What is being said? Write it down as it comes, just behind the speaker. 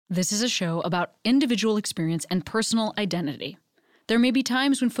This is a show about individual experience and personal identity. There may be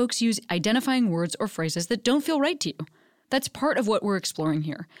times when folks use identifying words or phrases that don't feel right to you. That's part of what we're exploring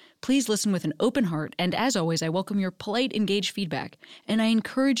here. Please listen with an open heart, and as always, I welcome your polite, engaged feedback, and I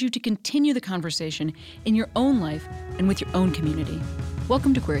encourage you to continue the conversation in your own life and with your own community.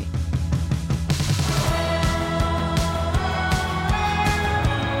 Welcome to Query.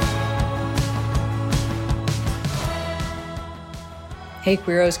 Hey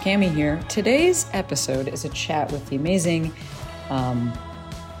Queeros, Cami here. Today's episode is a chat with the amazing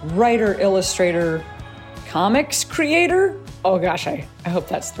writer, illustrator, comics creator? Oh gosh, I hope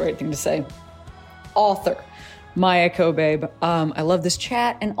that's the right thing to say. Author Maia Kobabe. I love this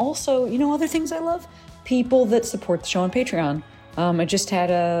chat, and also, you know, other things I love? People that support the show on Patreon. I just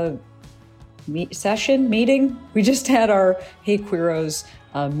had a meeting. We just had our Hey Queeros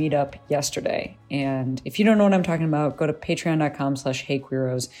meetup yesterday. And if you don't know what I'm talking about, go to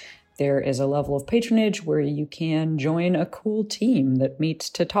patreon.com/heyqueeros. There is a level of patronage where you can join a cool team that meets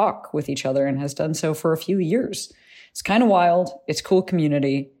to talk with each other and has done so for a few years. It's kind of wild. It's cool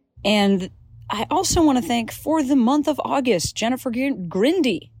community. And I also want to thank, for the month of August, Jennifer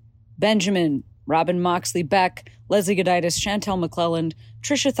Grindy, Benjamin, Robin Moxley Beck, Leslie Goditis, Chantel McClelland,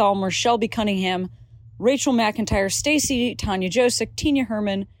 Trisha Thalmer, Shelby Cunningham, Rachel McIntyre, Stacy, Tanya Josek, Tina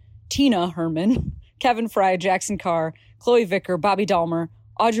Herman, Kevin Fry, Jackson Carr, Chloe Vicker, Bobby Dahmer,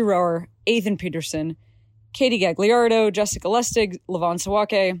 Audrey Rower, Ethan Peterson, Katie Gagliardo, Jessica Lustig, Levon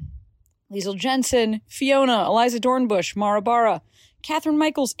Sawake, Liesl Jensen, Fiona, Eliza Dornbush, Mara Barra, Catherine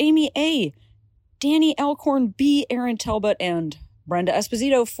Michaels, Amy A., Danny Elkhorn, B., Aaron Talbot, and Brenda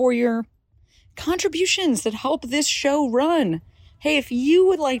Esposito for your contributions that help this show run. Hey, if you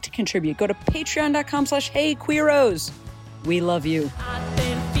would like to contribute, go to patreon.com/heyqueeros. We love you. I've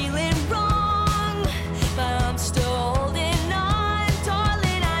been feeling wrong, but I'm still holding on.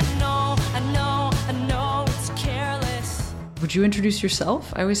 Darling, I know it's careless. Would you introduce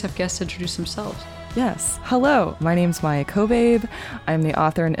yourself? I always have guests introduce themselves. Yes. Hello, my name's Maia Kobabe. I'm the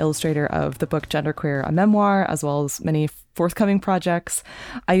author and illustrator of the book Genderqueer, a memoir, as well as many forthcoming projects.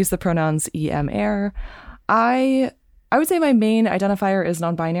 I use the pronouns EMR. I would say my main identifier is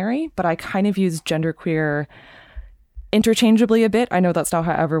non-binary, but I kind of use genderqueer interchangeably a bit. I know that's not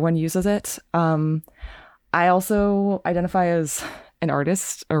how everyone uses it. I also identify as an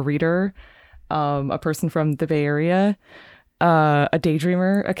artist, a reader, a person from the Bay Area, a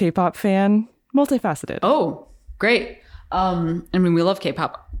daydreamer, a K-pop fan, multifaceted. Oh, great. I mean, we love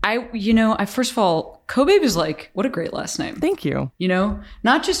K-pop. First of all, Kobabe is like, what a great last name. Thank you. You know,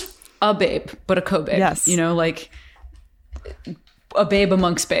 not just a babe, but a Kobabe. Yes. You know, like a babe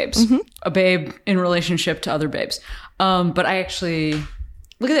amongst babes, a babe in relationship to other babes. But I actually,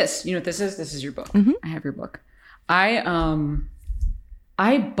 look at this. You know what this is? This is your book. I have your book. I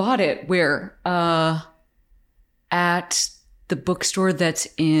bought it where? At the bookstore that's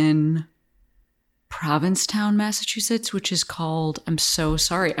in Provincetown, Massachusetts, which is called, I'm so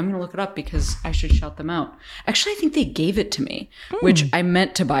sorry, I'm going to look it up because I should shout them out. Actually, I think they gave it to me, which I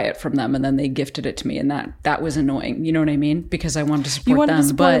meant to buy it from them, and then they gifted it to me, and that was annoying. You know what I mean? Because I wanted to support them. You wanted to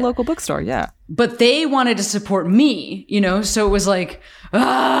support a local bookstore, yeah. But they wanted to support me, you know? So it was like,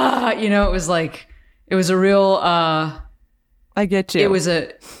 it was like, it was a real... I get you. It was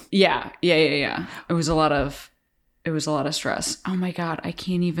a... Yeah. It was a lot of stress. Oh my God, I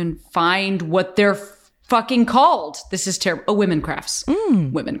can't even find what they're fucking called. This is terrible. Oh, Women Crafts.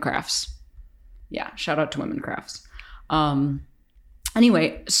 Women Crafts. Yeah, shout out to Women Crafts.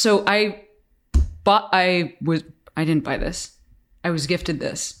 Anyway, so I didn't buy this. I was gifted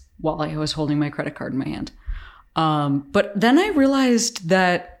this while I was holding my credit card in my hand. But then I realized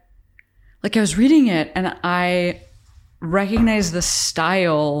that, like, I was reading it and I recognized the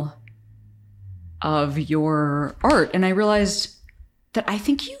style of your art, and I realized that I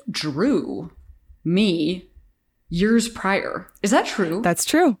think you drew me years prior. Is that true? That's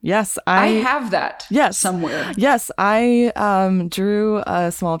true. Yes, I have that. Yes, somewhere. Yes, I drew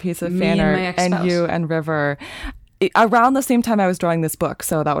a small piece of fan art, and you and River around the same time I was drawing this book.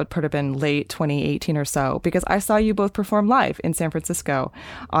 So that would have been late 2018 or so, because I saw you both perform live in San Francisco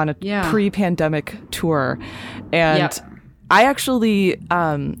on a pre-pandemic tour, and I actually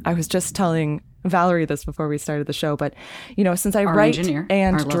I was just telling Valerie this before we started the show, but you know, since I write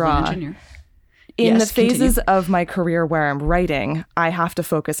and draw in the phases of my career where I'm writing, I have to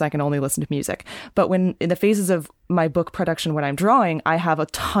focus. I can only listen to music. But when in the phases of my book production, when I'm drawing, I have a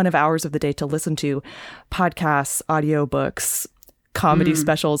ton of hours of the day to listen to podcasts, audiobooks, comedy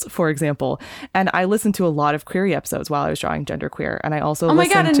specials, for example. And I listened to a lot of Query episodes while I was drawing Genderqueer. And I also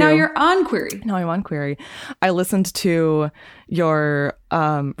and now you're on Query. Now I'm on Query. I listened to your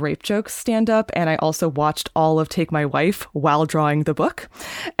rape jokes stand-up, and I also watched all of Take My Wife while drawing the book.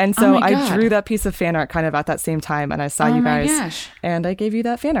 And so I drew that piece of fan art kind of at that same time, and I saw you guys, and I gave you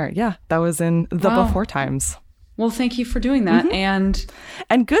that fan art. Yeah, that was in the before times. Well, thank you for doing that. And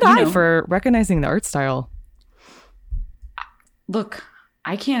good eye for recognizing the art style. Look,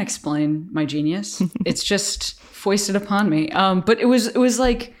 I can't explain my genius. It's just foisted upon me. But it was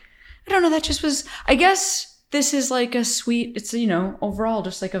like, I don't know, that just was, I guess this is like a sweet, it's, overall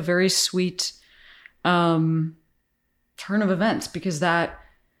just like a very sweet turn of events, because that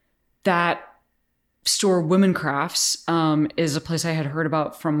store, Women Crafts, is a place I had heard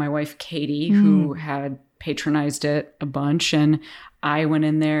about from my wife, Katie, who had patronized it a bunch. And I went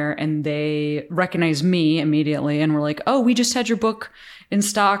in there and they recognized me immediately and were like, oh, we just had your book in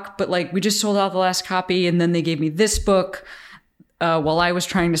stock, but like we just sold out the last copy. And then they gave me this book while I was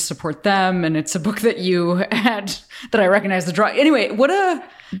trying to support them. And it's a book that you had that I recognized the draw. Anyway, what a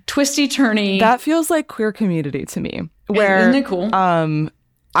twisty turny. That feels like queer community to me. Isn't it cool?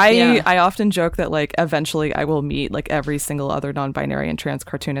 I often joke that like eventually I will meet like every single other non-binary and trans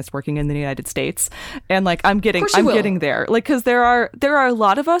cartoonist working in the United States, and like I'm getting there, like, because there are a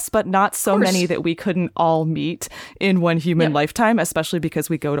lot of us, but not so many that we couldn't all meet in one human lifetime, especially because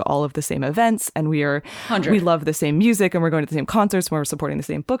we go to all of the same events and we love the same music and we're going to the same concerts and we're supporting the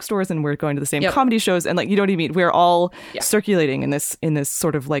same bookstores and we're going to the same comedy shows, and like, you know what I mean, we're all circulating in this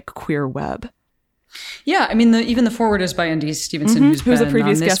sort of like queer web. Yeah, I mean, even the forward is by Andy Stevenson, who's a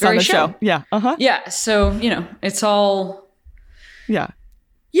previous guest on the show. Yeah, yeah. So it's all. Yeah,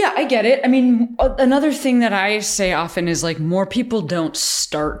 I get it. I mean, another thing that I say often is like more people don't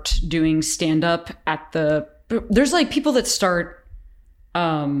start doing stand up at the. There's like people that start.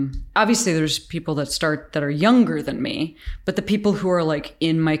 Obviously, there's people that start that are younger than me, but the people who are like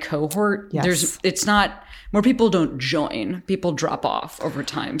in my cohort, it's not. More people don't join, people drop off over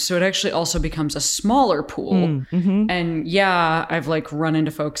time. So it actually also becomes a smaller pool. And I've like run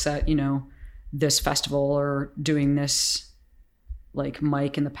into folks at, this festival or doing this like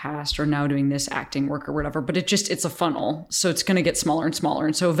mic in the past or now doing this acting work or whatever. But it's a funnel. So it's going to get smaller and smaller.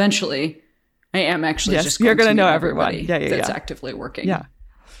 And so eventually I am actually just you're going to know everybody that's actively working. Yeah.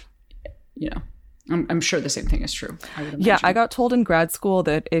 I'm sure the same thing is true. I got told in grad school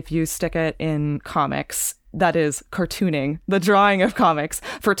that if you stick it in comics, that is cartooning, the drawing of comics,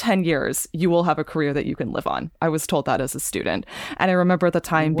 for 10 years, you will have a career that you can live on. I was told that as a student. And I remember at the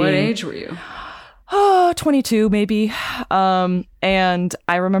time What age were you? 22 maybe. And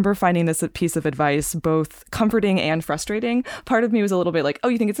I remember finding this piece of advice both comforting and frustrating. Part of me was a little bit like, oh,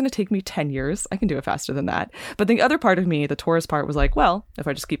 you think it's going to take me 10 years? I can do it faster than that. But the other part of me, the Taurus part, was like, well, if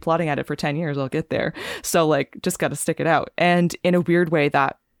I just keep plotting at it for 10 years, I'll get there. So like, just got to stick it out. And in a weird way,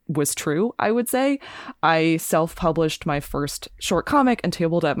 that was true, I would say. I self-published my first short comic and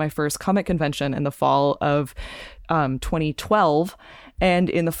tabled at my first comic convention in the fall of 2012. And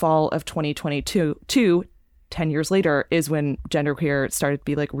in the fall of 2022, 10 years later, is when genderqueer started to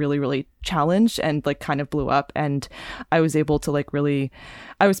be like really, really challenged and like kind of blew up. And I was able to like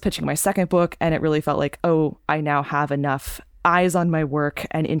I was pitching my second book, and it really felt like, oh, I now have enough eyes on my work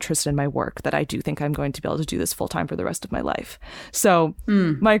and interest in my work that I do think I'm going to be able to do this full time for the rest of my life. So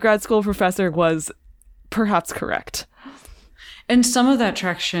my grad school professor was perhaps correct. And some of that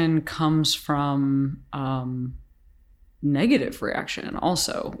traction comes from negative reaction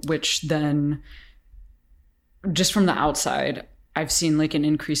also, which then just from the outside, I've seen like an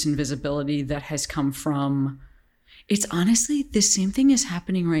increase in visibility that has come from, it's honestly, the same thing is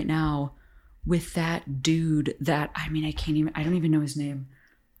happening right now with that dude that, I don't even know his name.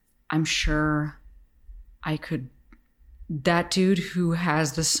 I'm sure I could, that dude who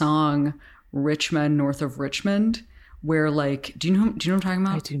has the song Rich Men North of Richmond, where like, do you know what I'm talking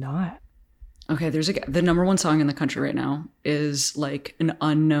about? I do not. Okay, there's the number one song in the country right now is like an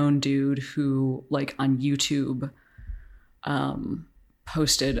unknown dude who like on YouTube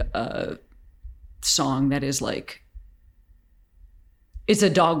posted a song that is like, it's a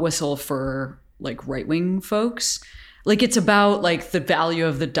dog whistle for like right-wing folks. Like it's about like the value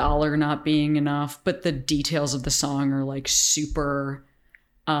of the dollar not being enough, but the details of the song are like super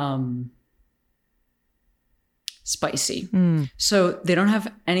spicy. So they don't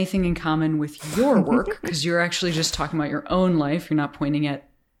have anything in common with your work because you're actually just talking about your own life. You're not pointing at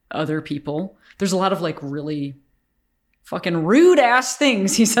other people. There's a lot of like really fucking rude ass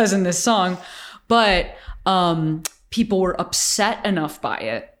things he says in this song, but people were upset enough by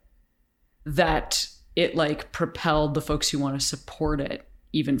it that it like propelled the folks who want to support it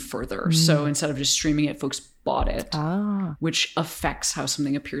even further. So instead of just streaming it, folks bought it, which affects how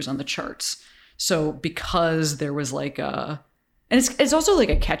something appears on the charts. So because there was like and it's also like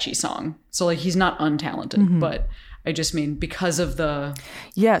a catchy song. So like he's not untalented, but I just mean because of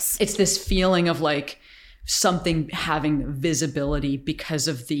it's this feeling of like something having visibility because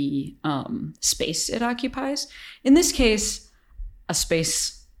of the space it occupies. In this case, a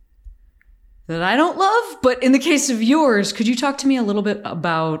space that I don't love, but in the case of yours, could you talk to me a little bit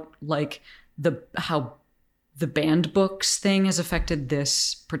about like how the banned books thing has affected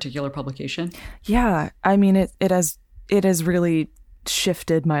this particular publication? Yeah, I mean it has really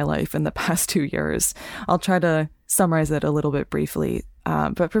shifted my life in the past 2 years. I'll try to summarize it a little bit briefly.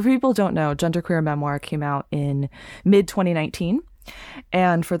 But for people who don't know, Genderqueer Memoir came out in mid-2019.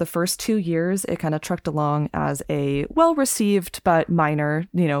 And for the first 2 years, it kind of trucked along as a well-received but minor,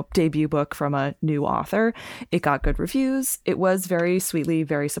 debut book from a new author. It got good reviews. It was very sweetly,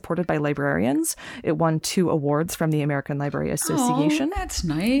 very supported by librarians. It won 2 awards from the American Library Association. Oh, that's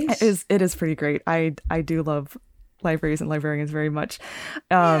nice. It is pretty great. I do love libraries and librarians very much.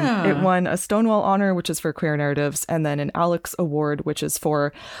 It won a Stonewall Honor, which is for queer narratives, and then an Alex Award, which is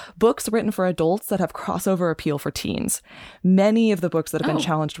for books written for adults that have crossover appeal for teens. Many of the books that have been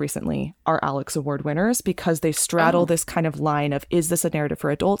challenged recently are Alex Award winners because they straddle this kind of line of, is this a narrative for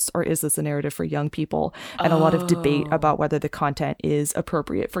adults or is this a narrative for young people? And a lot of debate about whether the content is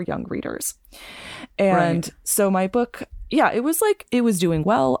appropriate for young readers. And so my book, it was doing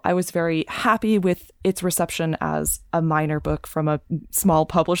well. I was very happy with its reception as a minor book from a small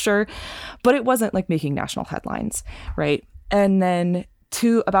publisher, but it wasn't like making national headlines, right? And then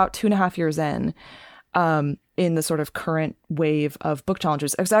about 2.5 years in the sort of current wave of book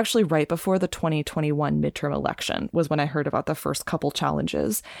challenges, it was actually right before the 2021 midterm election was when I heard about the first couple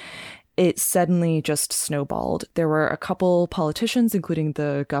challenges. It suddenly just snowballed. There were a couple politicians, including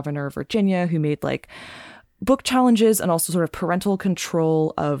the governor of Virginia, who made like book challenges and also sort of parental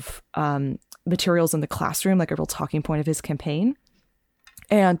control of materials in the classroom, like a real talking point of his campaign.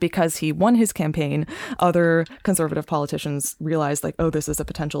 And because he won his campaign, other conservative politicians realized like, oh, this is a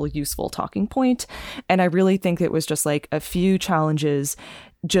potential useful talking point. And I really think it was just like a few challenges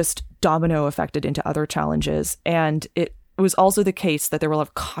just domino affected into other challenges. And it was also the case that there were a lot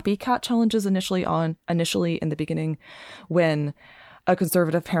of copycat challenges initially in the beginning, when a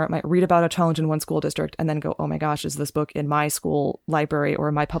conservative parent might read about a challenge in one school district and then go, oh my gosh, is this book in my school library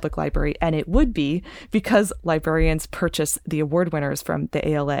or my public library? And it would be, because librarians purchase the award winners from the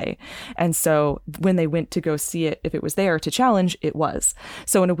ALA. And so when they went to go see it, if it was there to challenge, it was.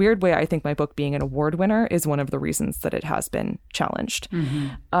 So in a weird way, I think my book being an award winner is one of the reasons that it has been challenged.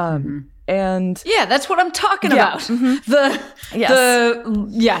 And that's what I'm talking about.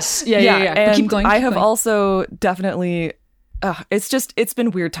 Yes. And keep going. I have also definitely, it's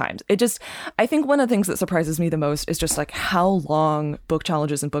been weird times. I think one of the things that surprises me the most is just like how long book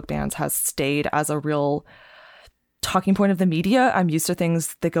challenges and book bans has stayed as a real talking point of the media. I'm used to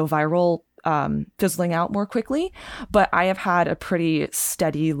things that go viral fizzling out more quickly, but I have had a pretty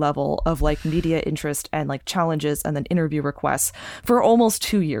steady level of like media interest and like challenges and then interview requests for almost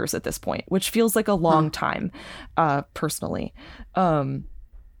 2 years at this point, which feels like a long time personally.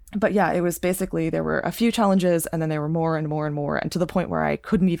 But yeah, it was basically, there were a few challenges and then there were more and more and more, and to the point where I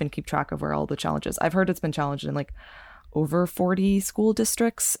couldn't even keep track of where all the challenges. I've heard it's been challenged in like over 40 school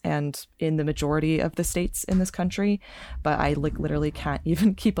districts and in the majority of the states in this country, but I like literally can't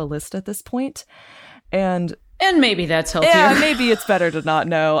even keep a list at this point. And maybe that's healthier. Yeah, maybe it's better to not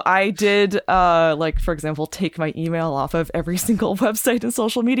know. I did, for example, take my email off of every single website and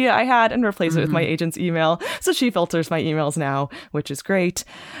social media I had and replace it with my agent's email. So she filters my emails now, which is great.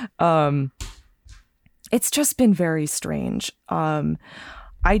 It's just been very strange.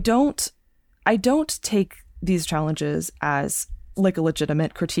 I don't take these challenges as like a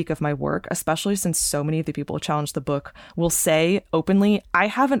legitimate critique of my work, especially since so many of the people who challenge the book will say openly, I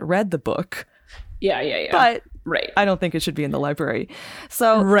haven't read the book. Yeah. But I don't think it should be in the library.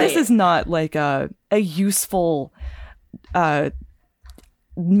 So this is not like a useful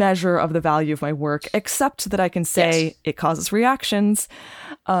measure of the value of my work, except that I can say it causes reactions.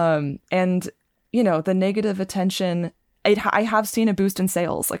 And, the negative attention, I have seen a boost in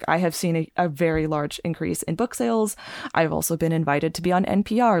sales. Like I have seen a very large increase in book sales. I've also been invited to be on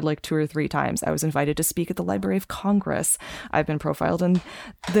NPR like 2 or 3 times. I was invited to speak at the Library of Congress. I've been profiled in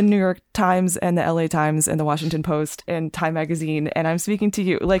the New York Times and the LA Times and the Washington Post and Time Magazine. And I'm speaking to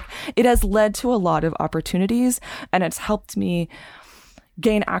you. Like it has led to a lot of opportunities, and it's helped me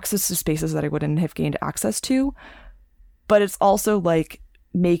gain access to spaces that I wouldn't have gained access to. But it's also like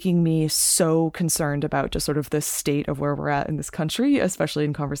making me so concerned about just sort of the state of where we're at in this country, especially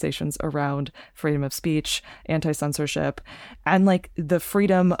in conversations around freedom of speech, anti-censorship, and like the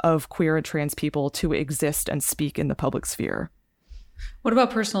freedom of queer and trans people to exist and speak in the public sphere. What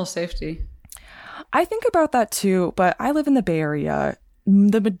about personal safety? I think about that too, but I live in the Bay Area.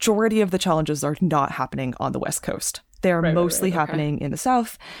 The majority of the challenges are not happening on the West Coast. They're mostly happening in the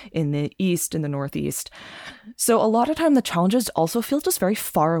South, in the East, in the Northeast. So a lot of time the challenges also feel just very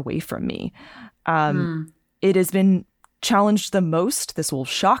far away from me. It has been challenged the most, this will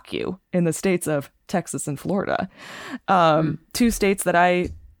shock you, in the states of Texas and Florida. 2 states that I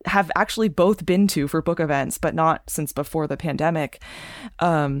have actually both been to for book events, but not since before the pandemic.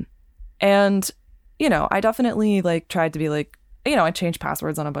 And, you know, I definitely like tried to be like, you know, I changed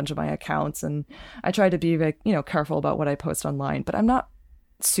passwords on a bunch of my accounts, and I try to be, like, you know, careful about what I post online, but I'm not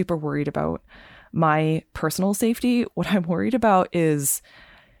super worried about my personal safety. What I'm worried about is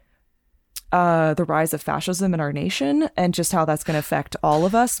the rise of fascism in our nation and just how that's going to affect all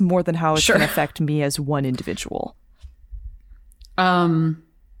of us more than how it's going to affect me as one individual. I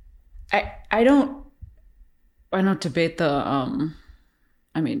don't debate the,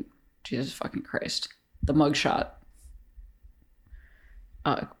 I mean, Jesus fucking Christ, the mugshot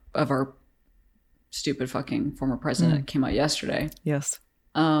of our stupid fucking former president came out yesterday. Yes.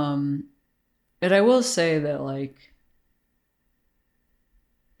 But I will say that, like,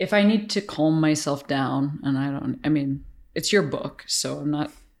 if I need to calm myself down, and I mean, it's your book, so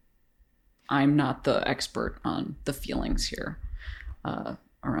I'm not the expert on the feelings here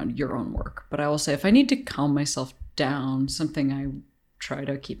around your own work. But I will say, if I need to calm myself down, something I try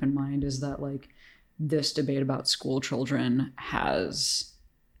to keep in mind is that, like, this debate about school children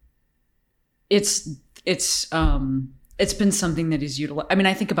it's been something that is utilized. I mean,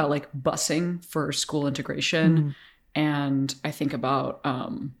 I think about, like, busing for school integration, and I think about,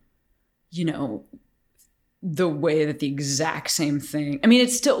 you know, the way that the exact same thing, I mean,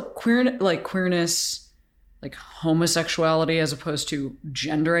 it's still queerness, like homosexuality as opposed to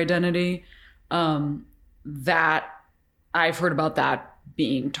gender identity, that I've heard about that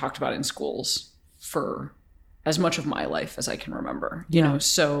being talked about in schools for as much of my life as I can remember, you know?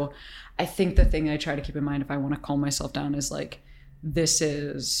 So I think the thing I try to keep in mind if I want to calm myself down is, like, this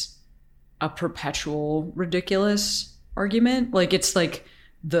is a perpetual ridiculous argument. Like, it's like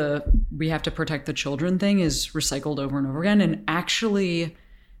we have to protect the children thing is recycled over and over again, and actually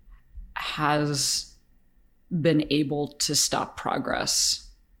has been able to stop progress.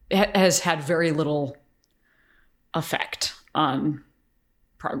 It has had very little effect on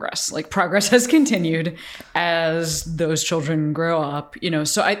progress. Like, progress has continued as those children grow up, you know?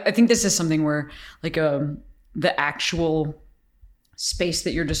 So I think this is something where, like, the actual space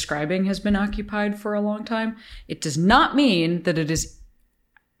that you're describing has been occupied for a long time. It does not mean that it is,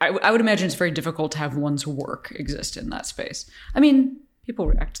 I would imagine it's very difficult to have one's work exist in that space. I mean, people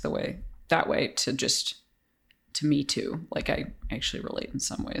react that way to me too. Like, I actually relate in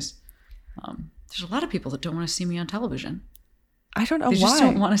some ways. There's a lot of people that don't want to see me on television. I don't know why. They just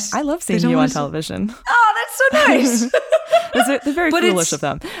don't want to. I love seeing you on television. Oh, that's so nice. They're very foolish of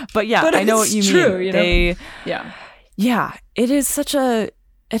them. But yeah, I know what you mean. You know? Yeah. It is such a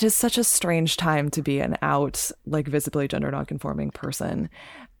strange time to be an out, like, visibly gender nonconforming person.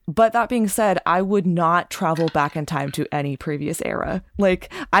 But that being said, I would not travel back in time to any previous era.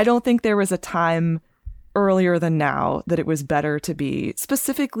 Like, I don't think there was a time earlier than now that it was better to be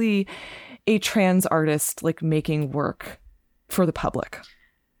specifically a trans artist, like, making work for the public.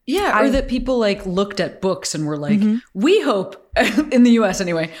 Yeah, or that people, like, looked at books and were like, we hope, in the US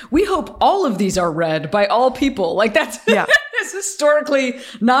anyway, we hope all of these are read by all people. Like, that's has historically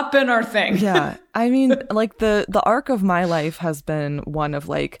not been our thing. Yeah. I mean, like, the arc of my life has been one of,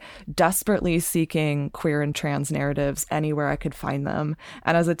 like, desperately seeking queer and trans narratives anywhere I could find them.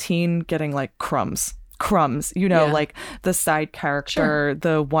 And as a teen, getting, like, crumbs, you know, like the side character,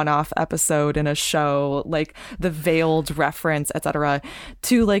 the one-off episode in a show, like the veiled reference, etc.,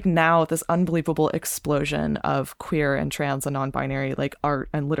 to, like, now this unbelievable explosion of queer and trans and non-binary, like, art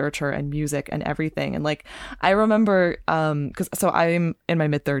and literature and music and everything. And, like, I remember so I'm in my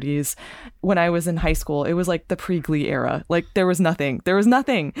mid-30s. When I was in high school, it was like the pre-Glee era. Like, there was nothing. There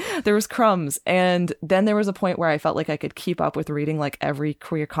was crumbs. And then there was a point where I felt like I could keep up with reading, like, every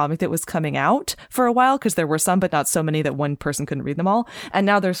queer comic that was coming out for a while, because there were some, but not so many that one person couldn't read them all. And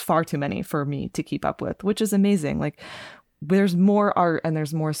now there's far too many for me to keep up with, which is amazing. Like, there's more art and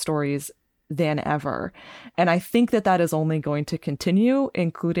there's more stories than ever. And I think that is only going to continue,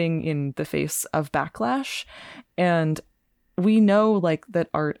 including in the face of backlash. And we know like that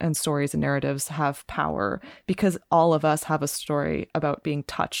art and stories and narratives have power because all of us have a story about being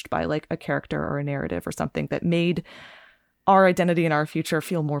touched by like a character or a narrative or something that made our identity and our future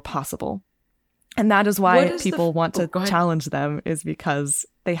feel more possible. And that is why people want to challenge them, is because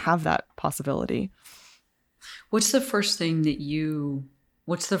they have that possibility. What's the first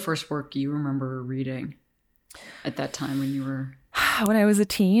work you remember reading at that time when you were... When I was a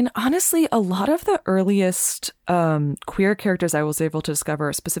teen? Honestly, a lot of the earliest queer characters I was able to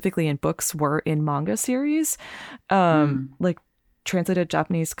discover, specifically in books, were in manga series, like translated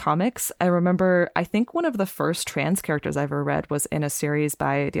Japanese comics. I remember, I think one of the first trans characters I ever read was in a series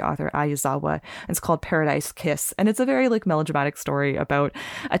by the author Aizawa. It's called Paradise Kiss. And it's a very like melodramatic story about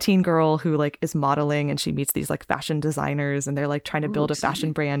a teen girl who like is modeling and she meets these like fashion designers and they're like trying to build a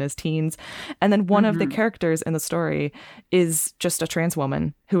fashion brand as teens. And then one of the characters in the story is just a trans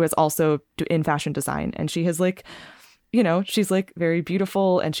woman who is also in fashion design. And she has like, you know, she's like very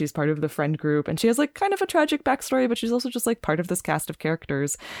beautiful and she's part of the friend group and she has like kind of a tragic backstory, but she's also just like part of this cast of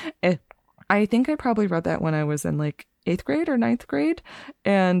characters. And I think I probably read that when I was in like 8th grade or 9th grade.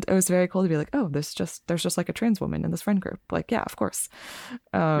 And it was very cool to be like, oh, there's just like a trans woman in this friend group. Like, yeah, of course.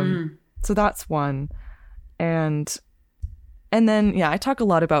 So that's one. And then, yeah, I talk a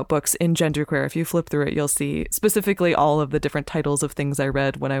lot about books in genderqueer. If you flip through it, you'll see specifically all of the different titles of things I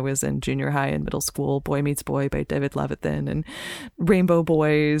read when I was in junior high and middle school. Boy Meets Boy by David Levithan and Rainbow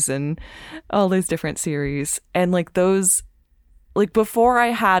Boys and all these different series. And like those, like before I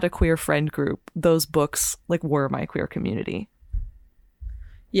had a queer friend group, those books like were my queer community.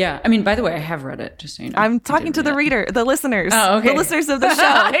 Yeah. I mean, by the way, I have read it, just so you know. I'm talking to the reader, the listeners. Oh, okay. The listeners of the show.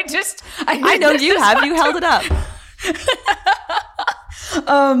 I know you have. You held it up.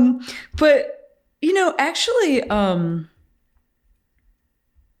 But you know, actually, I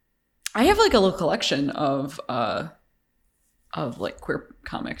have like a little collection of like queer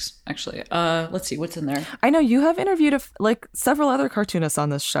comics. Actually, let's see what's in there. I know you have interviewed like several other cartoonists on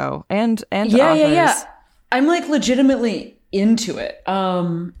this show, and authors. I'm like legitimately into it.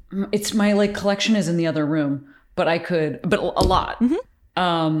 It's my like collection is in the other room, but a lot.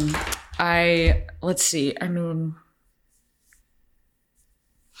 Let's see. I mean.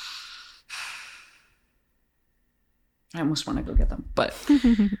 I almost want to go get them, but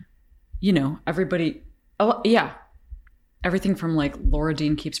you know, everybody, everything from like Laura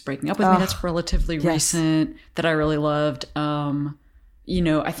Dean Keeps Breaking Up With Me. That's relatively recent that I really loved. You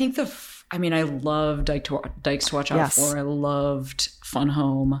know, I think I loved Dykes to Watch Out For. I loved Fun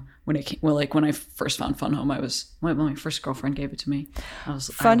Home when it came. Well, like when I first found Fun Home, my first girlfriend gave it to me.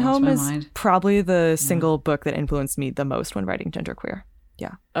 Fun Home is probably the single book that influenced me the most when writing genderqueer.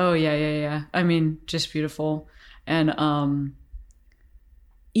 Yeah. Oh yeah. I mean, just beautiful. And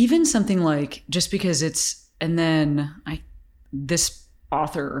even something like, just because this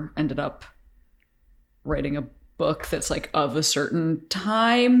author ended up writing a book that's like of a certain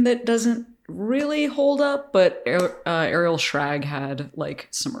time that doesn't really hold up, but Ariel Schrag had like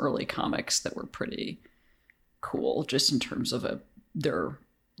some early comics that were pretty cool, just in terms of they're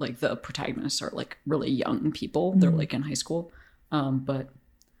like the protagonists are like really young people. They're like in high school, but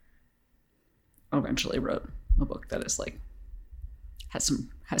eventually wrote a book that is like has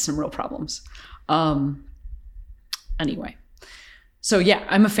some real problems. Anyway, so yeah,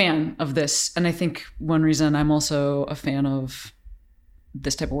 I'm a fan of this, and I think one reason I'm also a fan of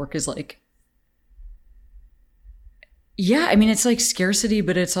this type of work is like, yeah, I mean, it's like scarcity,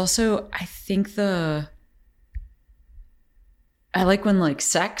 but it's also, I think I like when like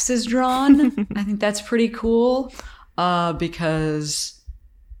sex is drawn. I think that's pretty cool, because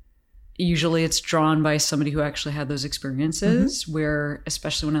usually it's drawn by somebody who actually had those experiences, where,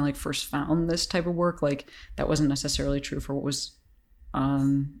 especially when I like first found this type of work, like that wasn't necessarily true for what was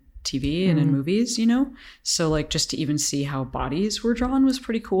on TV and in movies, you know? So like just to even see how bodies were drawn was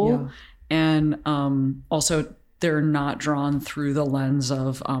pretty cool. Yeah. And also they're not drawn through the lens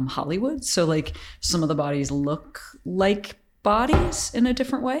of Hollywood. So like some of the bodies look like bodies in a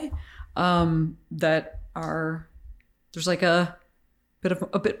different way, that are, there's like a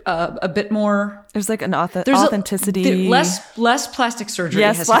bit more. There's like an authenticity. Less plastic surgery.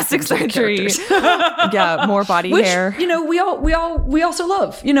 Yes, plastic surgery. Yeah, more body hair. You know, we also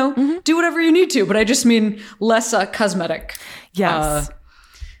love. You know, do whatever you need to, but I just mean less cosmetic. Yes.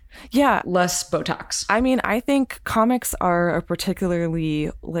 Yeah, less Botox. I mean, I think comics are a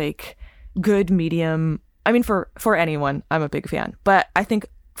particularly like good medium. I mean, for anyone, I'm a big fan, but I think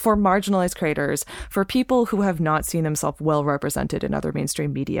for marginalized creators, for people who have not seen themselves well represented in other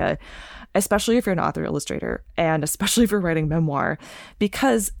mainstream media, especially if you're an author illustrator, and especially if you're writing memoir,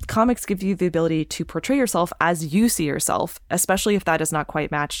 because comics give you the ability to portray yourself as you see yourself, especially if that does not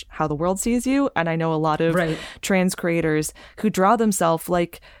quite match how the world sees you. And I know a lot of trans creators who draw themselves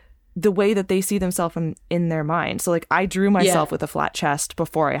like the way that they see themselves in their mind. So like I drew myself with a flat chest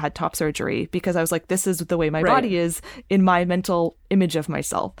before I had top surgery because I was like, this is the way my body is in my mental image of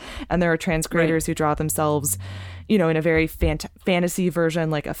myself. And there are trans creators who draw themselves, you know, in a very fantasy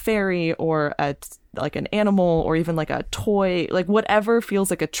version, like a fairy or like an animal or even like a toy, like whatever feels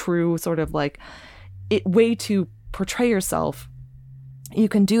like a true sort of like way to portray yourself. You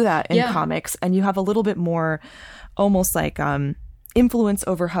can do that in comics, and you have a little bit more almost like influence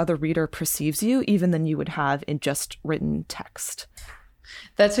over how the reader perceives you, even than you would have in just written text.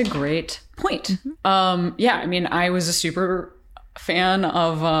 That's a great point. Yeah, I mean, I was a super fan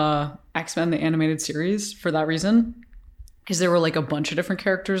of X-Men, the animated series, for that reason, because there were like a bunch of different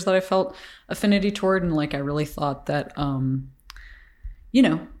characters that I felt affinity toward, and like I really thought that,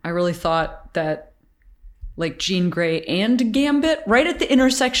 like Jean Grey and Gambit, right at the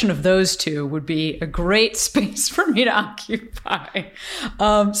intersection of those two, would be a great space for me to occupy.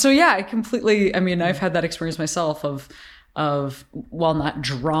 So yeah, I've had that experience myself of while not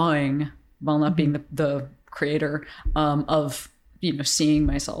drawing, while not being the creator, of, you know, seeing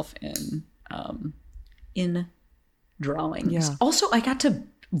myself in drawings. Yeah. Also, I got to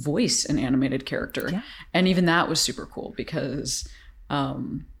voice an animated character, and even that was super cool because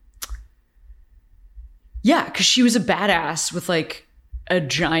because she was a badass with like a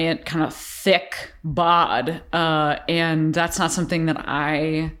giant kind of thick bod. And that's not something that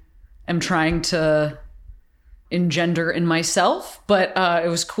I am trying to engender in myself, but it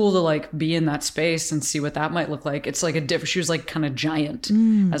was cool to like be in that space and see what that might look like. It's like she was like kind of giant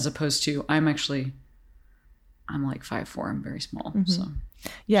as opposed to, I'm like 5'4", I'm very small. So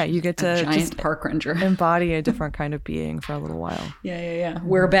yeah, you get to giant just park ranger, embody a different kind of being for a little while. Yeah.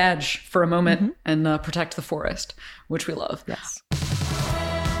 Wear a badge for a moment and protect the forest, which we love. Yes.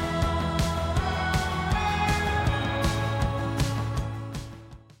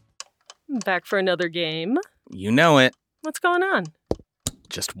 Back for another game. You know it. What's going on?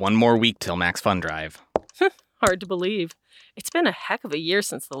 Just one more week till Max Fun Drive. Hard to believe. It's been a heck of a year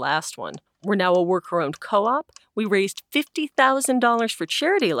since the last one. We're now a worker-owned co-op. We raised $50,000 for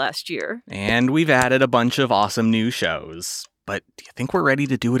charity last year. And we've added a bunch of awesome new shows. But do you think we're ready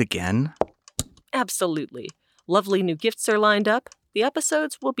to do it again? Absolutely. Lovely new gifts are lined up. The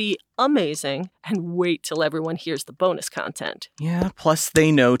episodes will be amazing. And wait till everyone hears the bonus content. Yeah, plus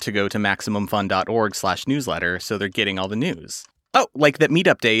they know to go to MaximumFun.org/newsletter, so they're getting all the news. Oh, like that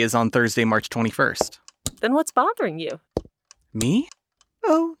meetup day is on Thursday, March 21st. Then what's bothering you? Me?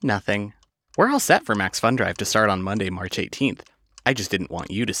 Oh, nothing. We're all set for Max Fun Drive to start on Monday, March 18th. I just didn't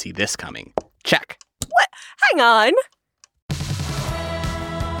want you to see this coming. Check. What? Hang on.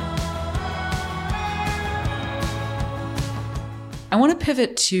 I want to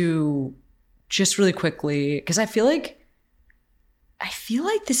pivot to just really quickly, because I feel like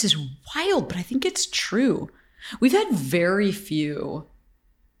this is wild, but I think it's true. We've had very few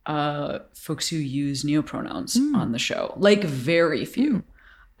folks who use neopronouns on the show, like very few.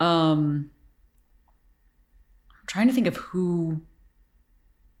 I'm trying to think of who.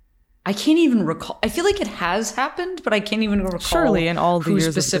 I can't even recall. I feel like it has happened, but I can't even recall. Surely in all the who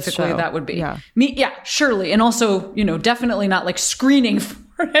years specifically of the show. That would be. Yeah. Me, yeah, surely, and also, you know, definitely not like screening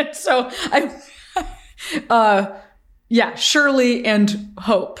for it. So surely, and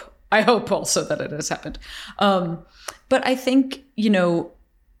hope. I hope also that it has happened. But I think, you know,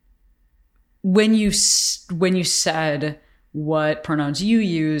 when you said what pronouns you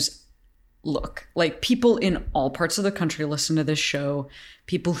use, look, like people in all parts of the country listen to this show.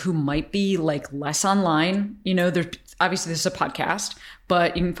 People who might be like less online, you know, there's obviously this is a podcast,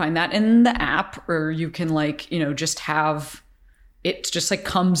 but you can find that in the app, or you can like, you know, just have it just like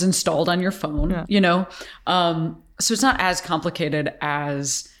comes installed on your phone, you know? So it's not as complicated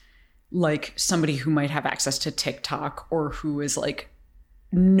as like somebody who might have access to TikTok or who is like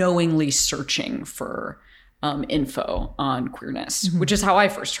knowingly searching for info on queerness, which is how I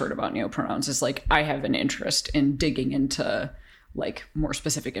first heard about neopronouns. Is like I have an interest in digging into like more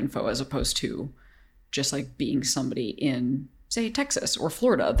specific info as opposed to just like being somebody in, say, Texas or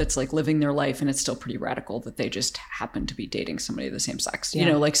Florida that's like living their life and it's still pretty radical that they just happen to be dating somebody of the same sex. You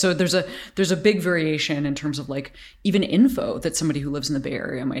know, like, so there's a big variation in terms of like even info that somebody who lives in the Bay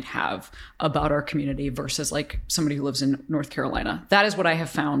Area might have about our community versus like somebody who lives in North Carolina. That is what I have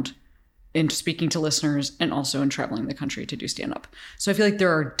found in speaking to listeners and also in traveling the country to do stand-up. So I feel like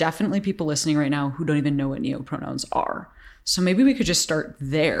there are definitely people listening right now who don't even know what neopronouns are. So maybe we could just start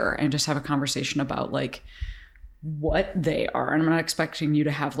there and just have a conversation about like what they are. And I'm not expecting you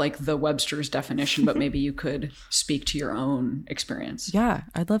to have like the Webster's definition, but maybe you could speak to your own experience. Yeah,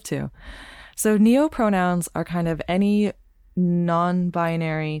 I'd love to. So neopronouns are kind of any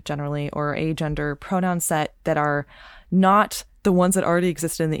non-binary, generally, or agender pronoun set that are not the ones that already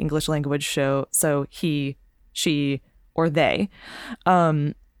existed in the English language show. So he, she, or they.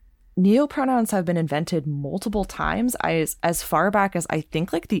 Neopronouns have been invented multiple times, as far back as I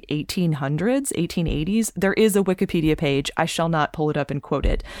think like the 1800s, 1880s. There is a Wikipedia page. I shall not pull it up and quote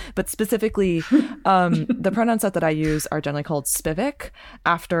it. But specifically, the pronoun set that I use are generally called Spivak,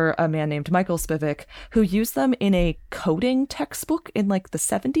 after a man named Michael Spivak, who used them in a coding textbook in like the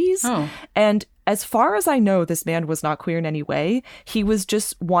 70s. Oh. And as far as I know, this man was not queer in any way. He was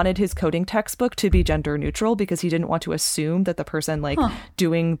just wanted his coding textbook to be gender neutral because he didn't want to assume that the person like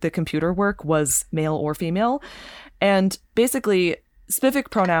doing the computer work was male or female. And basically,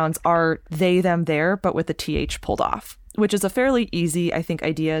 Spivak pronouns are they, them, their, but with the TH pulled off, which is a fairly easy, I think,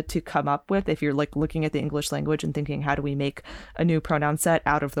 idea to come up with if you're like looking at the English language and thinking, how do we make a new pronoun set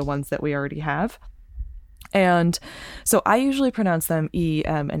out of the ones that we already have? And so I usually pronounce them E,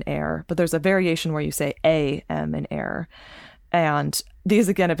 M, and air, but there's a variation where you say A, M, and air. And these,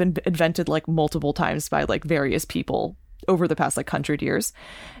 again, have been invented like multiple times by like various people over the past like 100 years.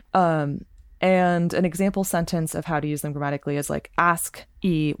 And an example sentence of how to use them grammatically is like, ask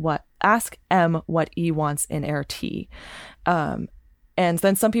M what E wants in air T. And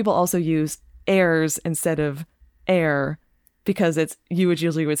then some people also use airs instead of air because you would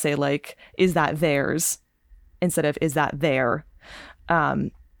usually say like, is that theirs? Instead of is that there?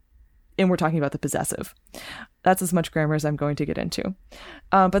 And we're talking about the possessive. That's as much grammar as I'm going to get into.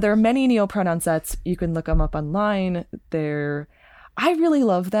 But there are many neopronoun sets. You can look them up online. I really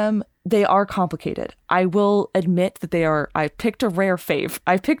love them. They are complicated. I will admit that I picked a rare fave.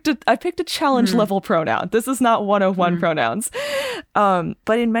 I picked a challenge level pronoun. This is not 101 pronouns.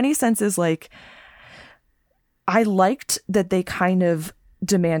 But in many senses, like, I liked that they kind of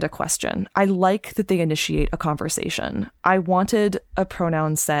demand a question. I like that they initiate a conversation. I wanted a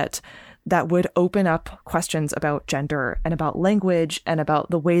pronoun set that would open up questions about gender and about language and about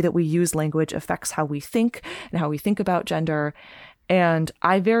the way that we use language affects how we think and how we think about gender. And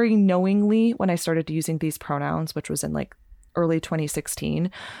I very knowingly, when I started using these pronouns, which was in like early 2016,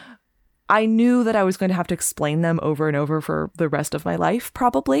 I knew that I was going to have to explain them over and over for the rest of my life,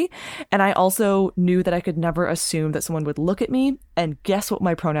 probably. And I also knew that I could never assume that someone would look at me and guess what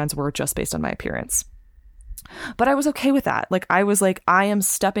my pronouns were just based on my appearance. But I was okay with that. Like, I was like, I am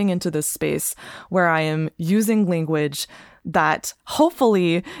stepping into this space where I am using language that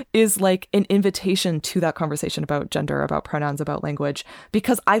hopefully is like an invitation to that conversation about gender, about pronouns, about language,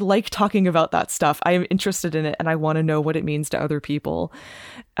 because I like talking about that stuff. I am interested in it and I want to know what it means to other people.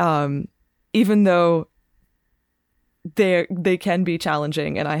 Even though they can be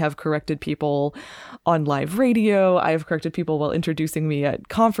challenging, and I have corrected people on live radio, I have corrected people while introducing me at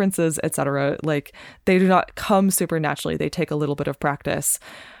conferences, etc. Like, they do not come super naturally. They take a little bit of practice.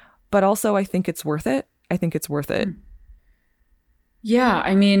 But also, I think it's worth it. Yeah,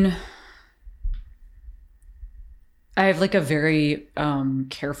 I mean, I have like a very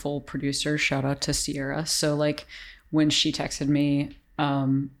careful producer. Shout out to Sierra. So like when she texted me,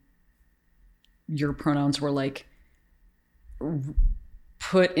 your pronouns were like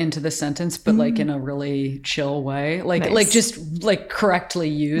put into the sentence, but like in a really chill way, like nice. Like just like correctly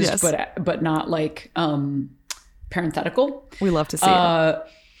used, yes. but not like parenthetical. We love to see it.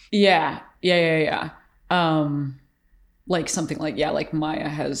 Yeah. Like something like, yeah, like Maya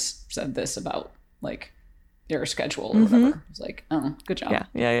has said this about like their schedule or whatever. It's like, oh, good job.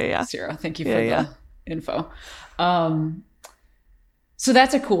 Yeah. Sarah, thank you for the info. So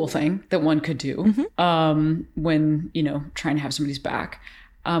that's a cool thing that one could do when, you know, trying to have somebody's back.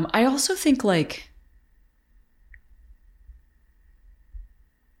 I also think like,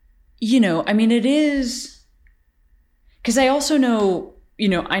 you know, I mean, it is, because I also know, you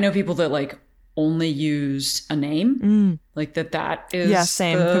know, I know people that like only use a name, like that is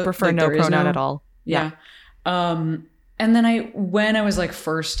same. Who prefer like, no pronoun at all. Yeah. And then when I was like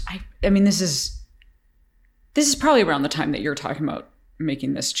first, I mean, this is probably around the time that you're talking about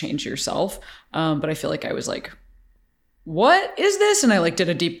making this change yourself. But I feel like I was like, what is this? And I like did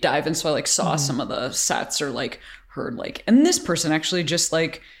a deep dive. And so I like saw some of the sets or like heard like, and this person actually just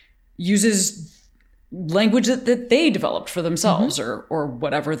like uses language that they developed for themselves or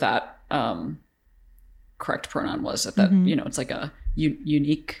whatever that correct pronoun was at that, you know, it's like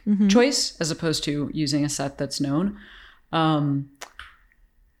unique choice as opposed to using a set that's known.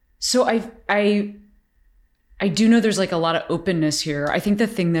 So I do know there's like a lot of openness here. I think the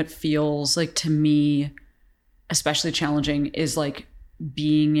thing that feels like to me especially challenging is like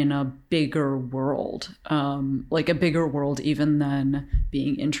being in a bigger world, like a bigger world even than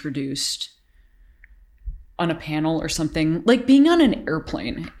being introduced on a panel or something. Like being on an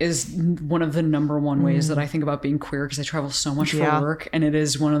airplane is one of the number one ways that I think about being queer, because I travel so much for work, and it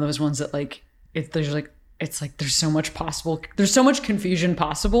is one of those ones that like there's so much possible, there's so much confusion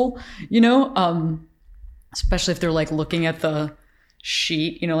possible, you know, especially if they're like looking at the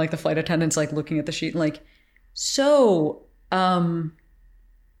sheet, you know, like the flight attendant's like looking at the sheet and like, so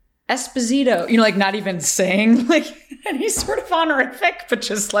Esposito, you know, like not even saying like any sort of honorific, but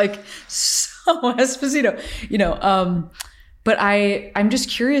just like, so Esposito, you know, but I'm just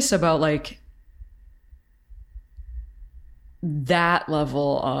curious about like that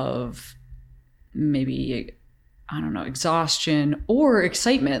level of maybe, I don't know, exhaustion or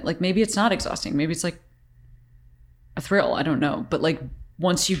excitement. Like maybe it's not exhausting. Maybe it's like a thrill. I don't know. But like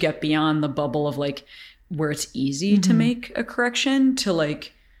once you get beyond the bubble of like where it's easy to make a correction to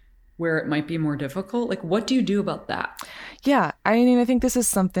like where it might be more difficult, like what do you do about that? Yeah, I mean, I think this is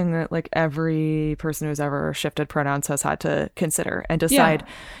something that like every person who's ever shifted pronouns has had to consider and decide,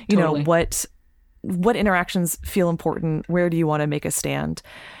 you know, what interactions feel important, where do you want to make a stand?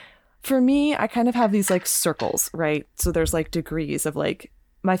 For me, I kind of have these like circles, right? So there's like degrees of like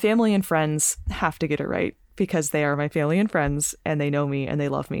my family and friends have to get it right because they are my family and friends and they know me and they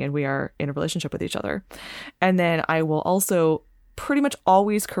love me and we are in a relationship with each other. And then I will also pretty much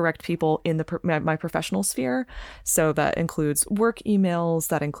always correct people in my professional sphere. So that includes work emails,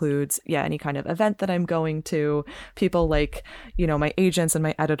 that includes, any kind of event that I'm going to. People like, you know, my agents and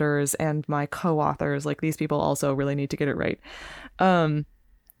my editors and my co-authors, like these people also really need to get it right. And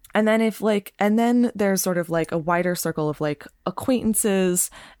then there's sort of like a wider circle of like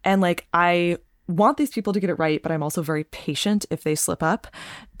acquaintances, and like I want these people to get it right, but I'm also very patient if they slip up,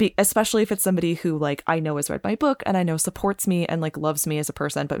 especially if it's somebody who like I know has read my book and I know supports me and like loves me as a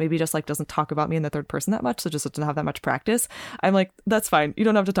person, but maybe just like doesn't talk about me in the third person that much, so just doesn't have that much practice. I'm like, that's fine. You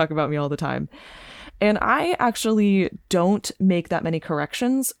don't have to talk about me all the time. And I actually don't make that many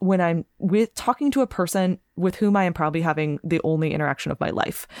corrections when I'm talking to a person with whom I am probably having the only interaction of my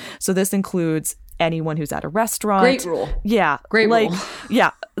life. So this includes anyone who's at a restaurant. Great rule. Yeah. Great rule.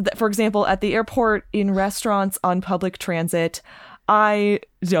 Yeah. For example, at the airport, in restaurants, on public transit, I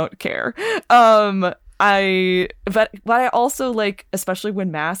don't care. But I also like, especially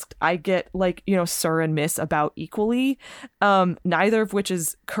when masked, I get like, you know, sir and miss about equally, neither of which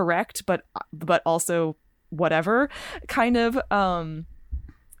is correct, but also whatever kind of,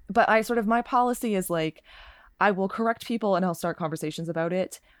 but my policy is like, I will correct people and I'll start conversations about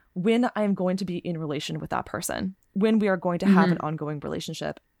it when I'm going to be in relation with that person, when we are going to have an ongoing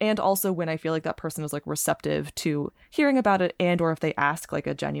relationship, and also when I feel like that person is like receptive to hearing about it, and or if they ask like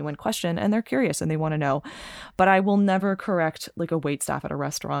a genuine question and they're curious and they want to know. But I will never correct like a waitstaff at a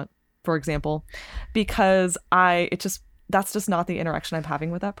restaurant, for example, because that's just not the interaction I'm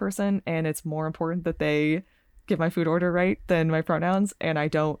having with that person, and it's more important that they get my food order right than my pronouns, and I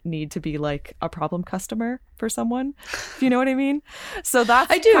don't need to be like a problem customer for someone, if you know what I mean. So that's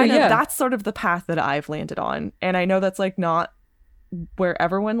that's sort of the path that I've landed on, and I know that's like not where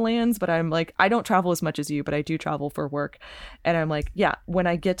everyone lands, but I'm like, I don't travel as much as you, but I do travel for work, and I'm like, when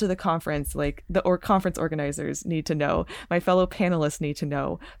I get to the conference, like conference organizers need to know, my fellow panelists need to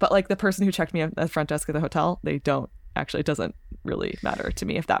know, but like the person who checked me at the front desk of the hotel, they don't actually. It doesn't really matter to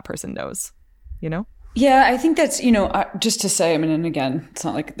me if that person knows, you know. Yeah, I think that's, you know, just to say, I mean, and again, it's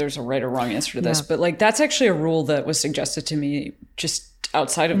not like there's a right or wrong answer to this, but like that's actually a rule that was suggested to me just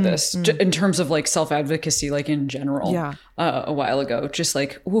outside of this, in terms of like self-advocacy, like in general, a while ago, just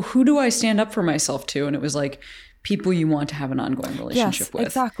like, well, who do I stand up for myself to? And it was like people you want to have an ongoing relationship with.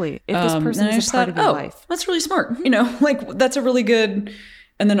 Exactly. If this person is a part of your life. That's really smart. You know, like that's a really good,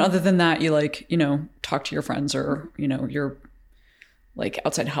 and then other than that, you like, you know, talk to your friends or, you know, your like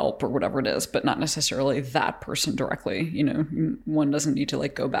outside help or whatever it is, but not necessarily that person directly. You know, one doesn't need to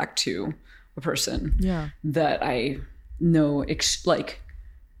like go back to a person that I know, like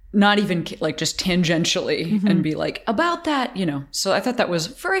not even like just tangentially and be like about that, you know. So I thought that was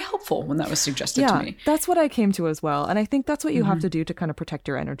very helpful when that was suggested to me. That's what I came to as well. And I think that's what you have to do to kind of protect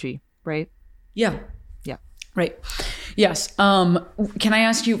your energy, right? Yeah. Yeah. Right. Yes. Can I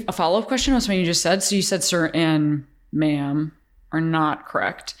ask you a follow-up question on something you just said? So you said sir and ma'am are not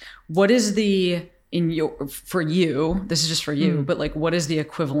correct. What is for you, this is just for you, but like what is the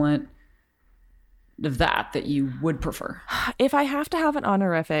equivalent of that you would prefer? If I have to have an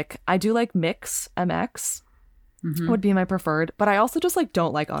honorific, I do like Mix, MX. Would be my preferred, but I also just like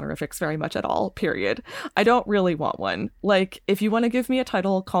don't like honorifics very much at all, period. I don't really want one. Like, if you want to give me a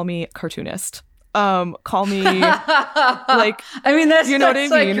title, call me cartoonist. Call me like, I mean, that's, you know that's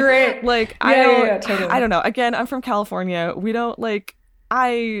what I mean? Like great. Like, Totally. I don't know. Again, I'm from California. We don't like,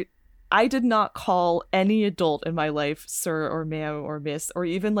 I did not call any adult in my life sir or ma'am or miss or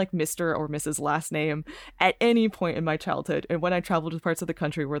even like Mr. or Mrs. last name at any point in my childhood. And when I traveled to parts of the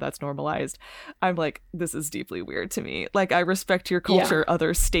country where that's normalized, I'm like, this is deeply weird to me. Like, I respect your culture,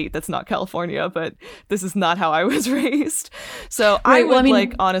 other state that's not California, but this is not how I was raised. So I would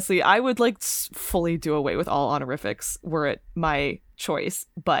like, honestly, I would like fully do away with all honorifics were it my choice.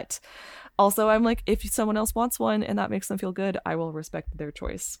 But also I'm like, if someone else wants one and that makes them feel good, I will respect their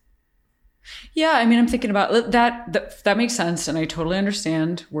choice. Yeah, I mean, I'm thinking about that makes sense, and I totally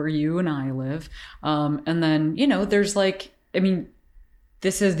understand where you and I live. And then, you know, there's like, I mean,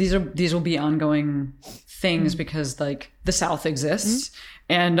 these will be ongoing things because like the South exists,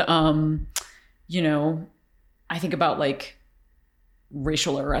 and you know, I think about like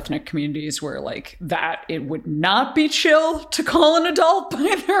racial or ethnic communities where like that it would not be chill to call an adult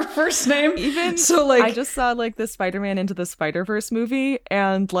by their first name. Even so, like, I just saw like the Spider-Man Into the Spider-Verse movie,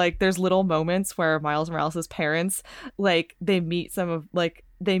 and like there's little moments where Miles Morales' parents like they meet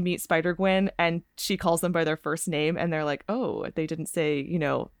Spider-Gwen and she calls them by their first name and they're like, oh, they didn't say, you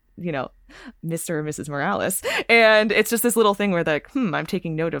know, Mr. or Mrs. Morales. And it's just this little thing where they're like, I'm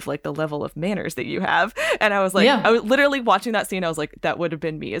taking note of like the level of manners that you have. And I was like, I was literally watching that scene. I was like, that would have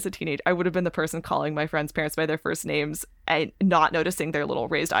been me as a teenager. I would have been the person calling my friends' parents by their first names and not noticing their little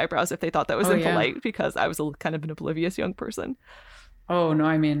raised eyebrows if they thought that was impolite because I was kind of an oblivious young person. Oh, no,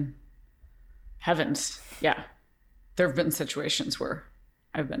 I mean, heavens. Yeah. There have been situations where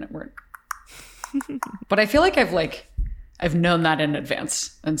I've been at work. But I feel like I've known that in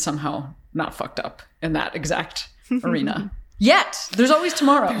advance and somehow not fucked up in that exact arena. Yet. There's always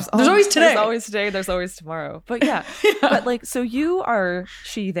tomorrow. There's always today. There's always today. There's always tomorrow. But yeah. But like, so you are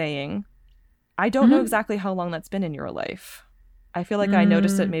she-theying. I don't know exactly how long that's been in your life. I feel like I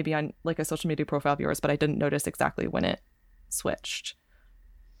noticed it maybe on like a social media profile of yours, but I didn't notice exactly when it switched.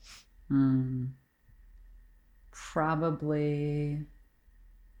 Probably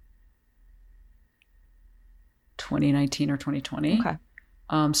 2019 or 2020. Okay.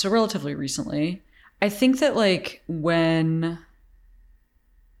 So relatively recently. I think that like when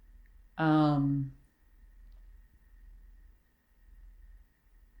so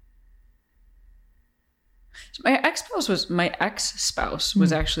my ex-spouse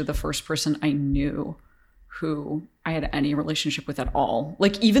was actually the first person I knew who I had any relationship with at all.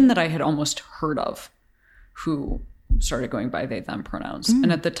 Like even that I had almost heard of, who started going by they them pronouns.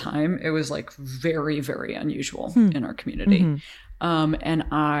 And at the time it was like very, very unusual in our community. And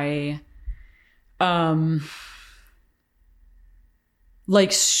I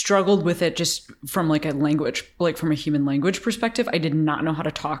like struggled with it just from like a language, like from a human language perspective. I did not know how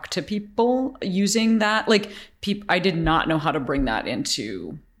to talk to people using that. Like I did not know how to bring that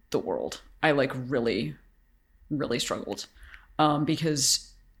into the world. I like really, really struggled because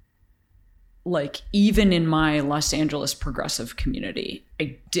like even in my Los Angeles progressive community,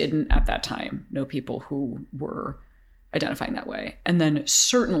 I didn't at that time know people who were identifying that way. And then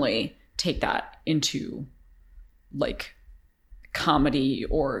certainly take that into like comedy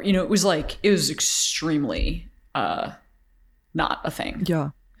or, you know, it was extremely not a thing.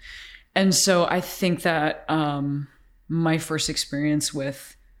 Yeah. And so I think that my first experience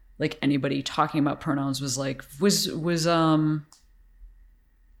with like anybody talking about pronouns was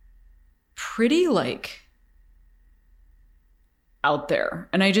pretty like out there.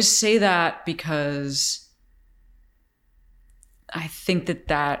 And I just say that because I think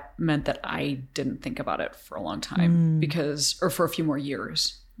that meant that I didn't think about it for a long time or for a few more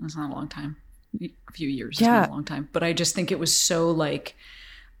years. That's not a long time. A few years is not a long time. But I just think it was so like,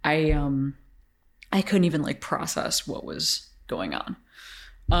 I couldn't even like process what was going on.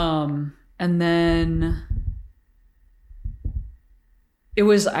 And then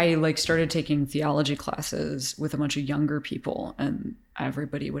I like started taking theology classes with a bunch of younger people, and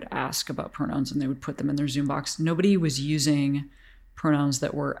everybody would ask about pronouns and they would put them in their Zoom box. Nobody was using pronouns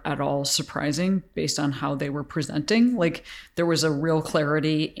that were at all surprising based on how they were presenting. Like there was a real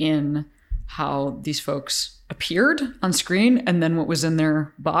clarity in how these folks appeared on screen and then what was in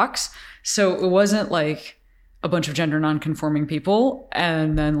their box. So it wasn't like a bunch of gender nonconforming people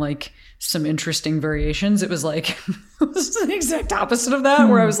and then like some interesting variations. It was like, it was the exact opposite of that,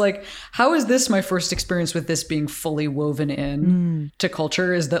 where I was like, how is this my first experience with this being fully woven in to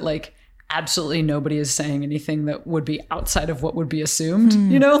culture, is that like absolutely nobody is saying anything that would be outside of what would be assumed,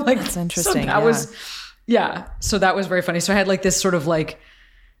 like that's interesting. So that was, so that was very funny. So I had like this sort of like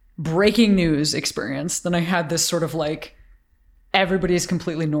breaking news experience. Then I had this sort of like everybody's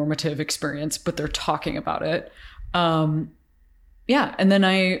completely normative experience, but they're talking about it. And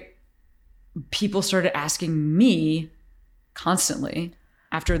then people started asking me constantly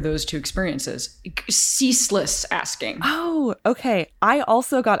after those two experiences, ceaseless asking. Oh, okay. I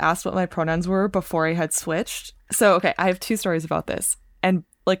also got asked what my pronouns were before I had switched. So, okay, I have two stories about this. And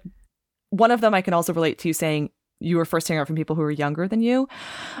like one of them I can also relate to saying you were first hearing it from people who were younger than you.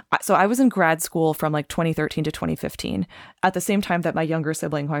 So I was in grad school from like 2013 to 2015 at the same time that my younger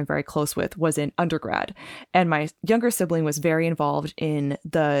sibling, who I'm very close with, was in undergrad. And my younger sibling was very involved in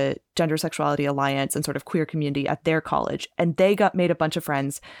the Gender Sexuality Alliance and sort of queer community at their college. And they made a bunch of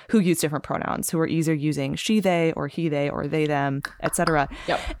friends who use different pronouns, who are either using she, they, or he, they, or they, them, etc.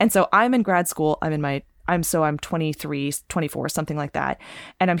 Yep. And so I'm in grad school. I'm 23, 24, something like that.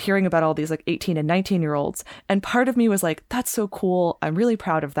 And I'm hearing about all these like 18 and 19-year-olds. And part of me was like, that's so cool. I'm really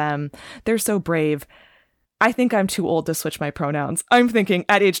proud of them. They're so brave. I think I'm too old to switch my pronouns. I'm thinking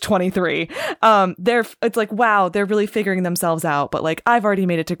at age 23. It's like, wow, they're really figuring themselves out. But like, I've already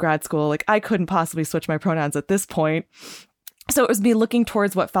made it to grad school. Like, I couldn't possibly switch my pronouns at this point. So it was me looking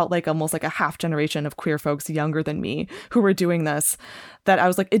towards what felt like almost like a half generation of queer folks younger than me who were doing this, that I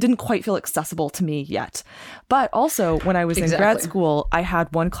was like, it didn't quite feel accessible to me yet. But also when I was in grad school, I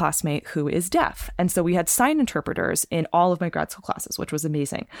had one classmate who is deaf. And so we had sign interpreters in all of my grad school classes, which was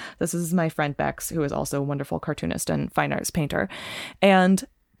amazing. This is my friend Bex, who is also a wonderful cartoonist and fine arts painter. And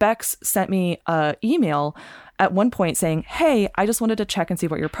Bex sent me an email at one point saying, hey, I just wanted to check and see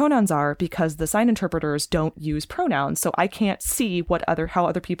what your pronouns are because the sign interpreters don't use pronouns. So I can't see how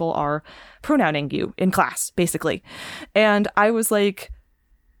other people are pronouncing you in class, basically. And I was like,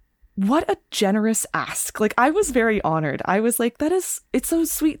 what a generous ask. Like, I was very honored. I was like, it's so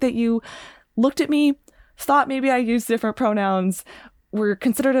sweet that you looked at me, thought maybe I used different pronouns, were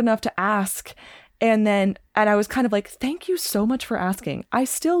considerate enough to ask. And I was kind of like, thank you so much for asking. I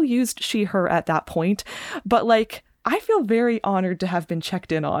still used she, her at that point, but like, I feel very honored to have been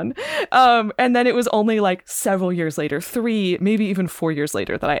checked in on. And then it was only like several years later, 3, maybe even 4 years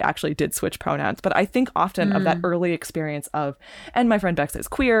later, that I actually did switch pronouns. But I think often of that early experience and my friend Bex is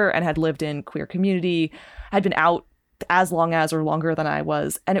queer and had lived in queer community, had been out as long as or longer than I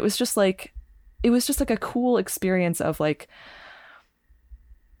was. And it was just like a cool experience of like,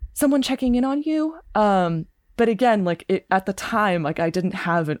 someone checking in on you. But again, like at the time, like I didn't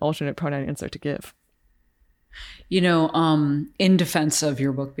have an alternate pronoun answer to give. In defense of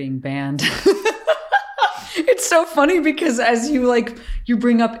your book being banned, it's so funny because as you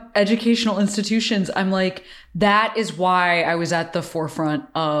bring up educational institutions, I'm like, that is why I was at the forefront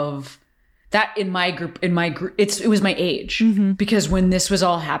of that in my group, it was my age, because when this was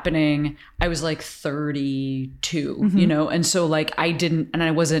all happening, I was like 32, and so like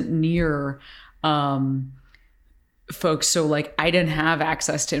I wasn't near folks. So like I didn't have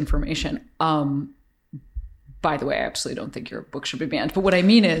access to information. By the way, I absolutely don't think your book should be banned. But what I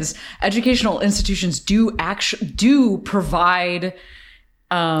mean is educational institutions do provide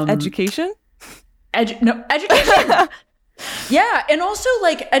education. Education. Yeah, and also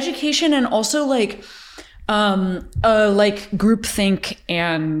like education, and also like groupthink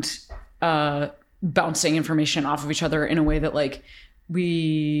and bouncing information off of each other in a way that like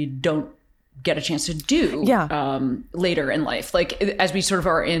we don't get a chance to do later in life. Like as we sort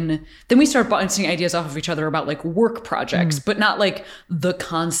of then we start bouncing ideas off of each other about like work projects, but not like the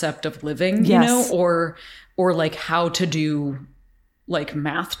concept of living, or like how to do like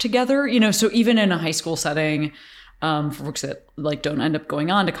math together, so even in a high school setting, for folks that like don't end up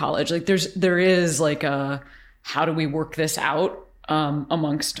going on to college, like there is like how do we work this out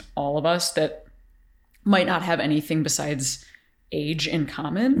amongst all of us that might not have anything besides age in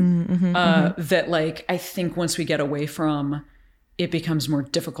common, that like I think once we get away from it becomes more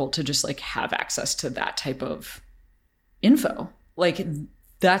difficult to just like have access to that type of info. Like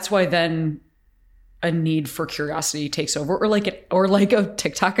that's why then a need for curiosity takes over, or like a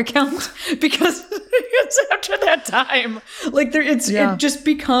TikTok account, because it's after that time, like it just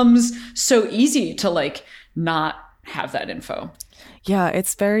becomes so easy to like not have that info. Yeah,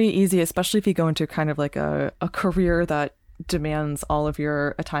 it's very easy, especially if you go into kind of like a career that demands all of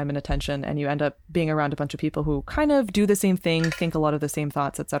your time and attention, and you end up being around a bunch of people who kind of do the same thing, think a lot of the same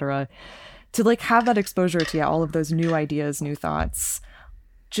thoughts, etc. To like have that exposure to all of those new ideas, new thoughts,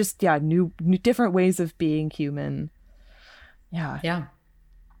 just new different ways of being human. Yeah.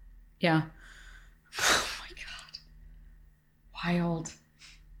 Oh my God. Wild.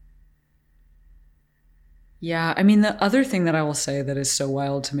 Yeah, I mean, the other thing that I will say that is so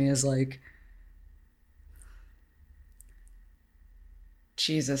wild to me is like,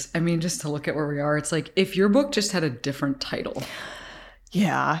 Jesus, I mean, just to look at where we are, it's like if your book just had a different title.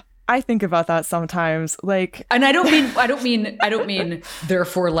 Yeah. I think about that sometimes. Like, and I don't mean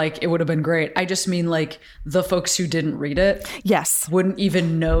therefore like it would have been great. I just mean like the folks who didn't read it, yes, wouldn't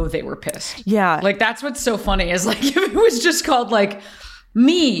even know they were pissed. Yeah. Like that's what's so funny is like if it was just called like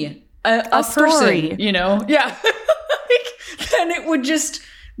me, a story, person, you know? Yeah. Like, then it would just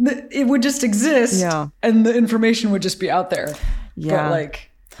exist. Yeah. And the information would just be out there. Yeah. But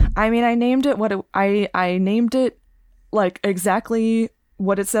like, I mean, I named it I named it like exactly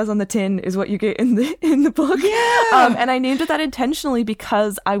what it says on the tin is what you get in the book. Yeah. And I named it that intentionally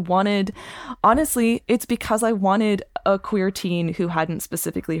because it's because I wanted a queer teen who hadn't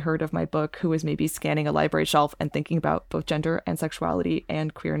specifically heard of my book, who was maybe scanning a library shelf and thinking about both gender and sexuality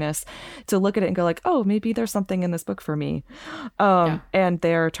and queerness, to look at it and go like, oh, maybe there's something in this book for me. And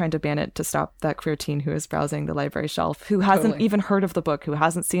they're trying to ban it to stop that queer teen who is browsing the library shelf, who hasn't even heard of the book, who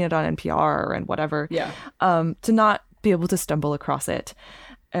hasn't seen it on NPR and whatever. Yeah. To not be able to stumble across it.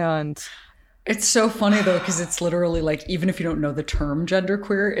 And it's so funny though, because it's literally like, even if you don't know the term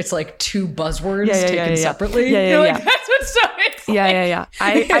genderqueer, it's like two buzzwords taken separately. Like, that's what's so exciting.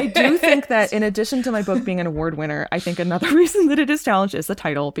 I do think that in addition to my book being an award winner, I think another reason that it is challenged is the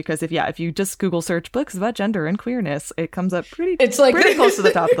title, because if you just Google search books about gender and queerness, it comes up pretty close to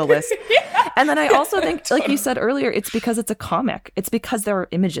the top of the list. And then I also think, like you said earlier, it's because it's a comic. It's because there are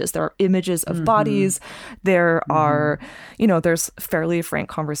images. There are images of bodies. There are, there's fairly frank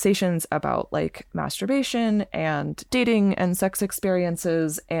conversations about like masturbation and dating and sex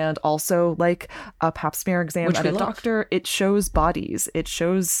experiences, and also like a pap smear exam at a doctor. It shows bodies. It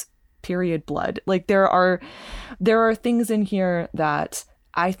shows period blood. Like there are things in here that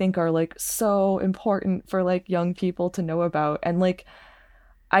I think are like so important for like young people to know about. And like,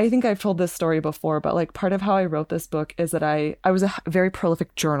 I think I've told this story before, but like part of how I wrote this book is that I was a very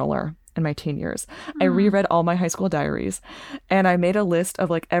prolific journaler in my teen years. I reread all my high school diaries and I made a list of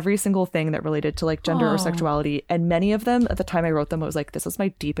like every single thing that related to like gender or sexuality. And many of them at the time I wrote them, I was like, this is my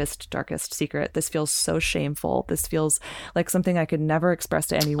deepest, darkest secret. This feels so shameful. This feels like something I could never express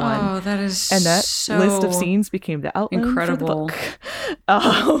to anyone. Oh, that is and that so list of scenes became the outline incredible. For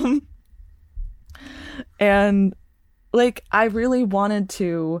the book. And like, I really wanted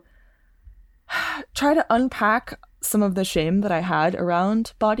to try to unpack some of the shame that I had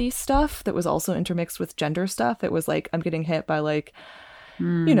around body stuff that was also intermixed with gender stuff. It was like, I'm getting hit by like,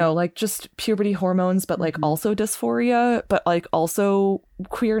 like just puberty hormones, but like also dysphoria, but like also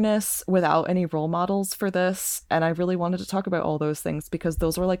queerness without any role models for this. And I really wanted to talk about all those things because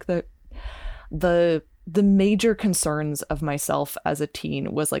those were like the major concerns of myself as a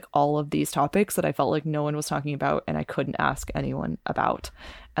teen was like all of these topics that I felt like no one was talking about and I couldn't ask anyone about.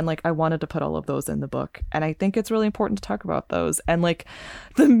 And like, I wanted to put all of those in the book. And I think it's really important to talk about those. And like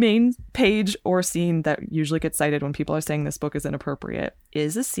the main page or scene that usually gets cited when people are saying this book is inappropriate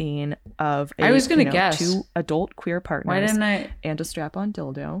is a scene of I was going to guess two adult queer partners. Why didn't I? And a strap-on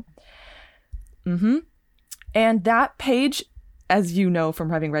dildo. And that page, as you know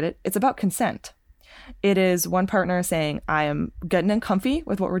from having read it, it's about consent. It is one partner saying, I am getting uncomfy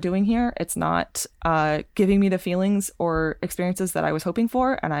with what we're doing here. It's not giving me the feelings or experiences that I was hoping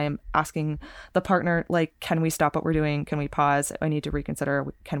for. And I am asking the partner, like, can we stop what we're doing? Can we pause? I need to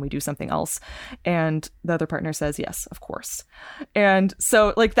reconsider. Can we do something else? And the other partner says, yes, of course. And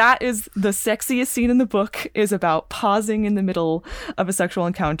so like that is the sexiest scene in the book, is about pausing in the middle of a sexual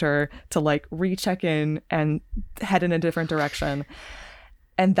encounter to like recheck in and head in a different direction.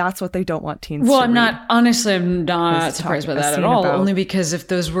 And that's what they don't want teens to read. I'm not surprised by that at all. Only because if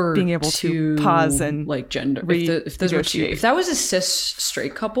those were being able to pause and like gender, if those were two, if that was a cis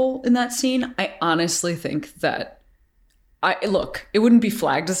straight couple in that scene, I honestly think that it wouldn't be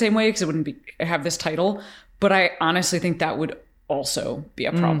flagged the same way because it wouldn't have this title. But I honestly think that would also be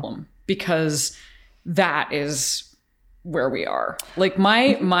a problem because that is where we are. Like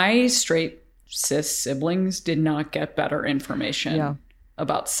my straight cis siblings did not get better information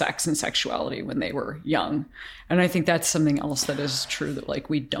about sex and sexuality when they were young. And I think that's something else that is true that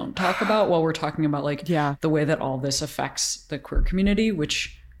like we don't talk about while we're talking about like the way that all this affects the queer community,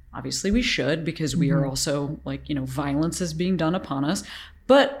 which obviously we should, because we are also like, violence is being done upon us,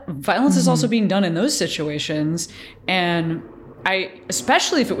 but violence is also being done in those situations. And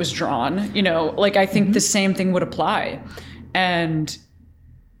especially if it was drawn, like I think the same thing would apply. And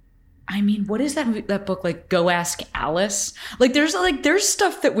I mean, what is that book like? Go Ask Alice. Like, there's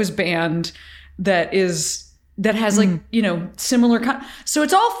stuff that was banned that has like similar. So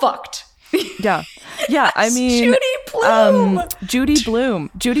it's all fucked. Yeah. I mean, Judy Blume.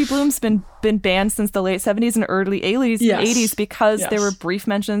 Judy Blume's been banned since the late 70s and early 80s because there were brief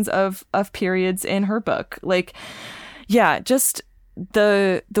mentions of periods in her book. Like, yeah, just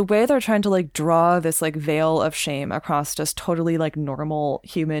the way they're trying to like draw this like veil of shame across just totally like normal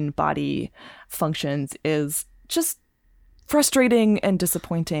human body functions is just frustrating and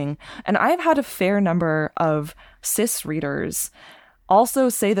disappointing. And I've had a fair number of cis readers also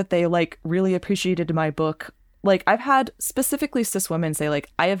say that they like really appreciated my book. Like, I've had specifically cis women say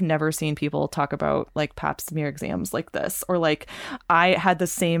like, I have never seen people talk about like pap smear exams like this, or like I had the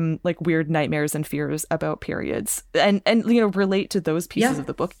same like weird nightmares and fears about periods, and you know, relate to those pieces of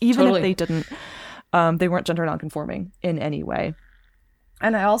the book, even if they didn't they weren't gender nonconforming in any way.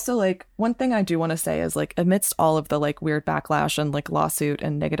 And I also like, one thing I do want to say is like, amidst all of the like weird backlash and like lawsuit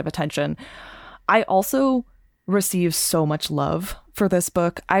and negative attention, I also receive so much love for this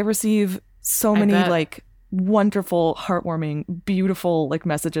book. I receive so many like wonderful, heartwarming, beautiful like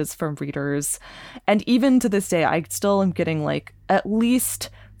messages from readers. And even to this day, I still am getting like at least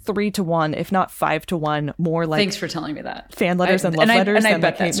 3 to 1, if not 5 to 1 more like, thanks for telling me that, fan letters and love letters than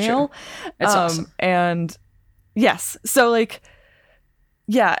like hate mail. It's awesome. And yes, so like,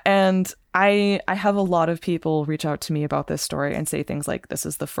 yeah, and I have a lot of people reach out to me about this story and say things like, this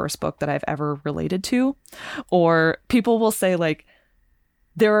is the first book that I've ever related to. Or people will say like,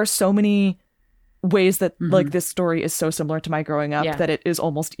 there are so many ways that like this story is so similar to my growing up that it is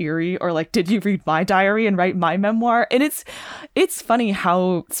almost eerie, or like, did you read my diary and write my memoir? And it's funny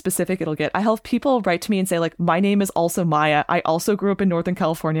how specific it'll get. I have people write to me and say like, my name is also Maya. I also grew up in Northern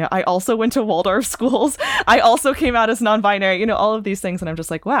California. I also went to Waldorf schools. I also came out as non-binary, you know, all of these things. And I'm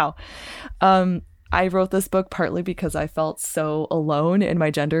just like, wow. I wrote this book partly because I felt so alone in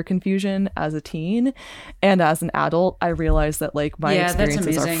my gender confusion as a teen, and as an adult, I realized that like my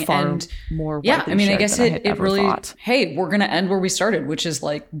experiences are far more. Yeah, I mean, I guess it really thought. Hey, we're gonna end where we started, which is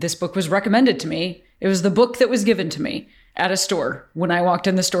like, this book was recommended to me. It was the book that was given to me at a store. When I walked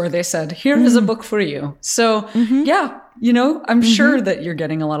in the store, they said, "Here is a book for you." So yeah, you know, I'm sure that you're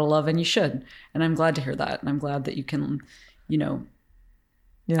getting a lot of love, and you should. And I'm glad to hear that, and I'm glad that you can, you know.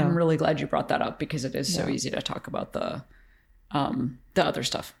 Yeah. I'm really glad you brought that up, because it is so easy to talk about the other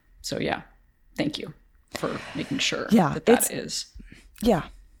stuff. So yeah, thank you for making sure that is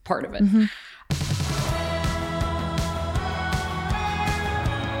part of it.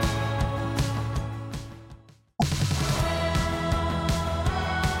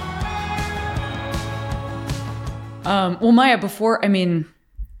 Well, Maya,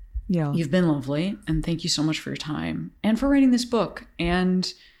 you've been lovely, and thank you so much for your time and for writing this book.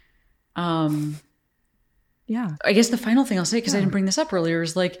 And I guess the final thing I'll say, because I didn't bring this up earlier,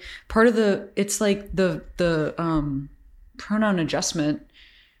 is like part of the pronoun adjustment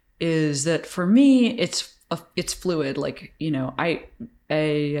is that for me it's fluid. Like, you know, I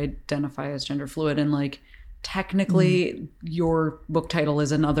identify as gender fluid, and like technically your book title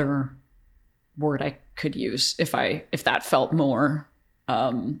is another word I could use if that felt more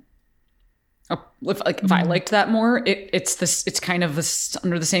if I liked that more. It's kind of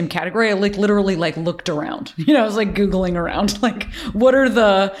under the same category. I like literally like looked around, you know, I was like Googling around, like what are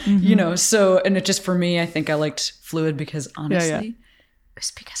the, you know, so, and it just, for me, I think I liked fluid because honestly,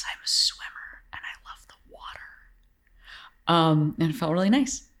 it's because I'm a swimmer and I love the water. And it felt really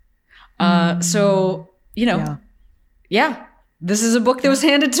nice. So, you know, this is a book that was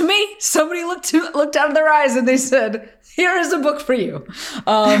handed to me. Somebody looked out of their eyes and they said, "Here is a book for you."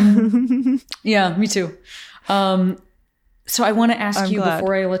 Yeah, me too. So I want to ask you,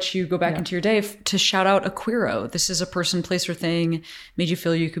 before I let you go back into your day, to shout out a queero. This is a person, place, or thing made you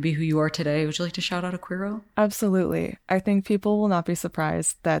feel you could be who you are today. Would you like to shout out a queero? Absolutely. I think people will not be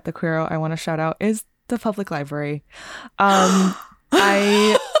surprised that the queero I want to shout out is the public library. I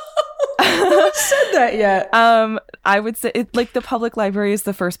haven't said that yet. I would say the public library is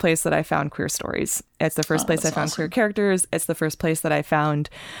the first place that I found queer stories. It's the first place I found queer characters. It's the first place that I found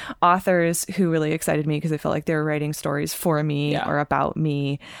authors who really excited me because I felt like they were writing stories for me or about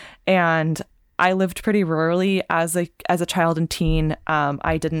me. And I lived pretty rurally as a child and teen.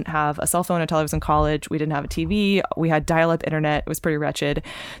 I didn't have a cell phone until I was in college. We didn't have a TV. We had dial-up internet. It was pretty wretched.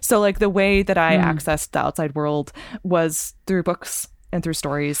 So like the way that I accessed the outside world was through books and through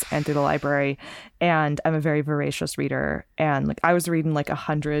stories and through the library. And I'm a very voracious reader. And like I was reading like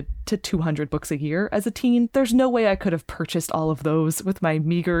 100 to 200 books a year as a teen. There's no way I could have purchased all of those with my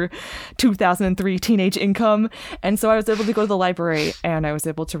meager 2003 teenage income. And so I was able to go to the library and I was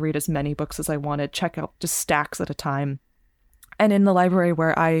able to read as many books as I wanted, check out just stacks at a time. And in the library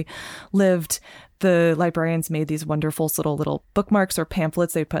where I lived, the librarians made these wonderful little bookmarks or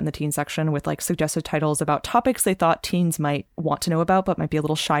pamphlets they put in the teen section with like suggested titles about topics they thought teens might want to know about but might be a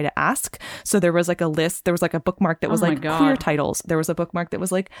little shy to ask. So there was like a list. There was like a bookmark that was like queer titles. There was a bookmark that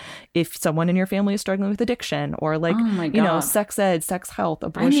was like if someone in your family is struggling with addiction, or like sex ed, sex health,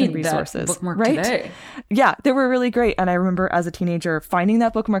 abortion resources. That bookmark right? Today. Yeah, they were really great. And I remember as a teenager finding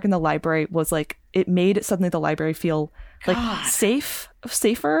that bookmark in the library was like, it made suddenly the library feel like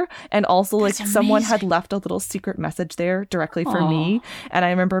safer, and also like someone had left a little secret message there directly for me. And I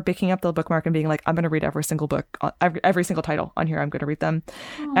remember picking up the bookmark and being like, I'm going to read every single book, every single title on here. I'm going to read them.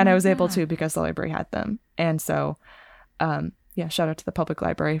 And I was able to because the library had them. And so, shout out to the public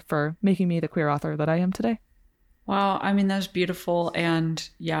library for making me the queer author that I am today. Wow. I mean, that's beautiful. And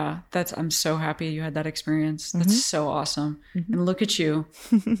yeah, I'm so happy you had that experience. That's so awesome. And look at you.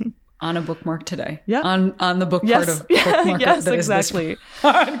 On a bookmark today. Yeah. On the book part of bookmark. Yes, exactly.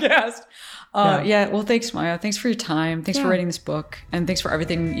 Podcast. Well, thanks, Maia. Thanks for your time. Thanks for writing this book. And thanks for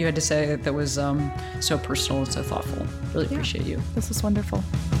everything you had to say that was so personal and so thoughtful. Really appreciate you. This was wonderful.